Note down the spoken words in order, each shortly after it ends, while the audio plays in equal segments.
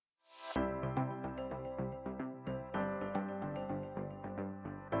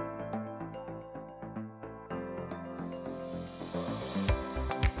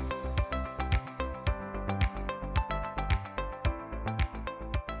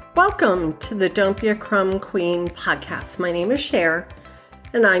Welcome to the Don't Be a Crumb Queen podcast. My name is Cher,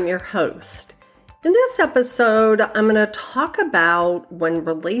 and I'm your host. In this episode, I'm going to talk about when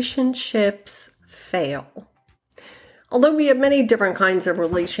relationships fail. Although we have many different kinds of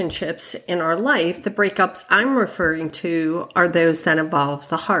relationships in our life, the breakups I'm referring to are those that involve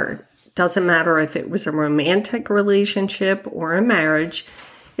the heart. Doesn't matter if it was a romantic relationship or a marriage,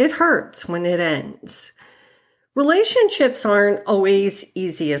 it hurts when it ends. Relationships aren't always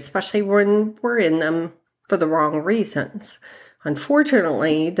easy, especially when we're in them for the wrong reasons.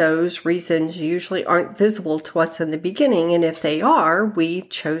 Unfortunately, those reasons usually aren't visible to us in the beginning, and if they are, we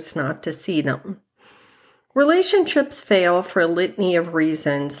chose not to see them. Relationships fail for a litany of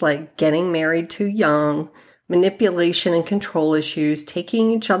reasons like getting married too young, manipulation and control issues,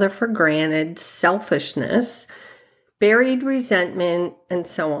 taking each other for granted, selfishness, buried resentment, and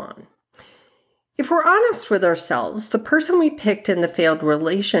so on. If we're honest with ourselves, the person we picked in the failed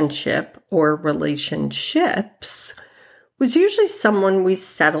relationship or relationships was usually someone we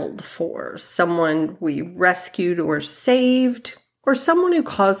settled for, someone we rescued or saved, or someone who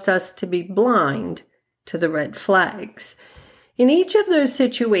caused us to be blind to the red flags. In each of those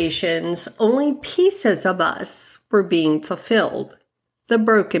situations, only pieces of us were being fulfilled, the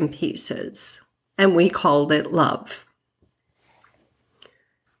broken pieces, and we called it love.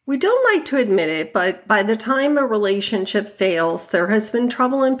 We don't like to admit it, but by the time a relationship fails, there has been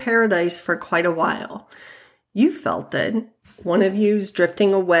trouble in paradise for quite a while. You felt it. One of you's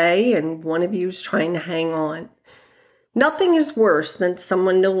drifting away and one of you's trying to hang on. Nothing is worse than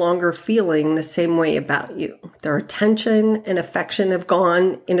someone no longer feeling the same way about you. Their attention and affection have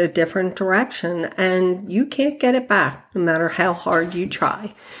gone in a different direction, and you can't get it back no matter how hard you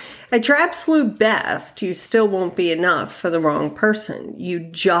try. At your absolute best, you still won't be enough for the wrong person. You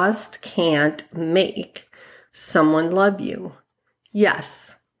just can't make someone love you.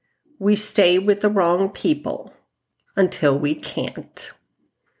 Yes, we stay with the wrong people until we can't.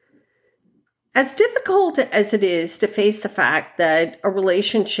 As difficult as it is to face the fact that a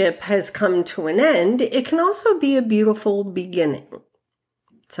relationship has come to an end, it can also be a beautiful beginning.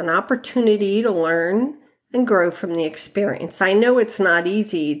 It's an opportunity to learn and grow from the experience. I know it's not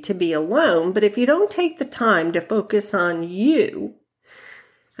easy to be alone, but if you don't take the time to focus on you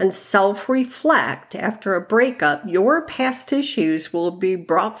and self-reflect after a breakup, your past issues will be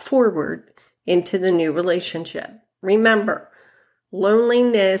brought forward into the new relationship. Remember,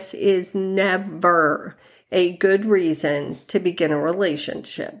 loneliness is never a good reason to begin a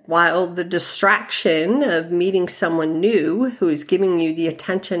relationship. While the distraction of meeting someone new who is giving you the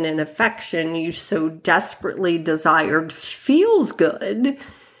attention and affection you so desperately desired feels good,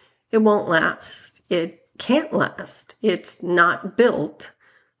 it won't last. It can't last. It's not built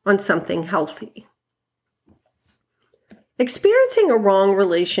on something healthy. Experiencing a wrong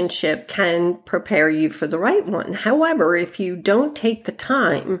relationship can prepare you for the right one. However, if you don't take the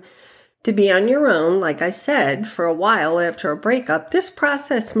time to be on your own, like I said, for a while after a breakup, this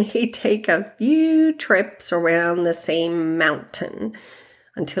process may take a few trips around the same mountain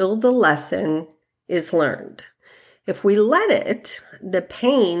until the lesson is learned. If we let it, the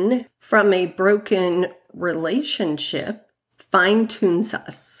pain from a broken relationship fine-tunes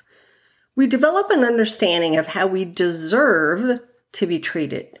us. We develop an understanding of how we deserve to be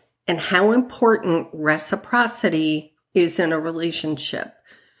treated and how important reciprocity is in a relationship.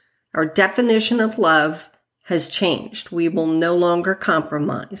 Our definition of love has changed. We will no longer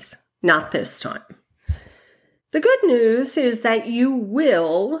compromise. Not this time. The good news is that you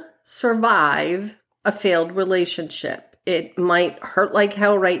will survive a failed relationship. It might hurt like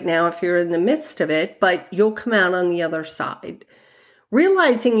hell right now if you're in the midst of it, but you'll come out on the other side.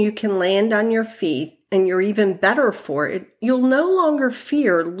 Realizing you can land on your feet and you're even better for it, you'll no longer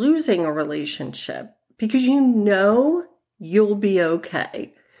fear losing a relationship because you know you'll be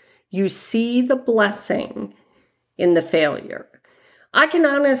okay. You see the blessing in the failure. I can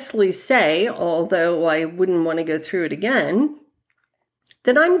honestly say, although I wouldn't want to go through it again,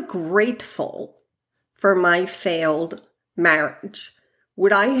 that I'm grateful for my failed marriage.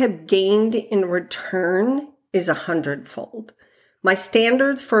 What I have gained in return is 100-fold. My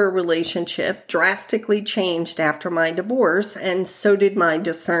standards for a relationship drastically changed after my divorce, and so did my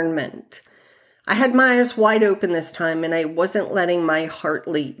discernment. I had my eyes wide open this time, and I wasn't letting my heart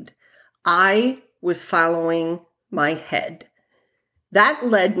lead. I was following my head. That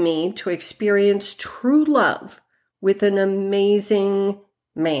led me to experience true love with an amazing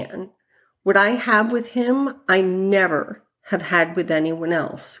man. What I have with him, I never have had with anyone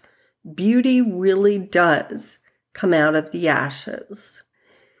else. Beauty really does come out of the ashes.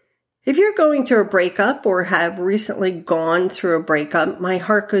 If you're going through a breakup or have recently gone through a breakup, my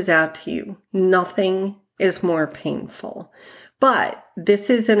heart goes out to you. Nothing is more painful. But this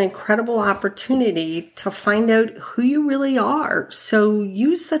is an incredible opportunity to find out who you really are. So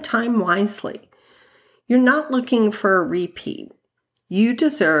use the time wisely. You're not looking for a repeat. You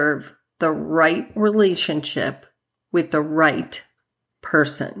deserve the right relationship with the right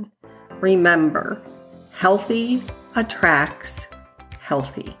person. Remember, healthy attracts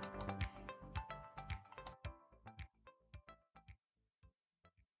healthy.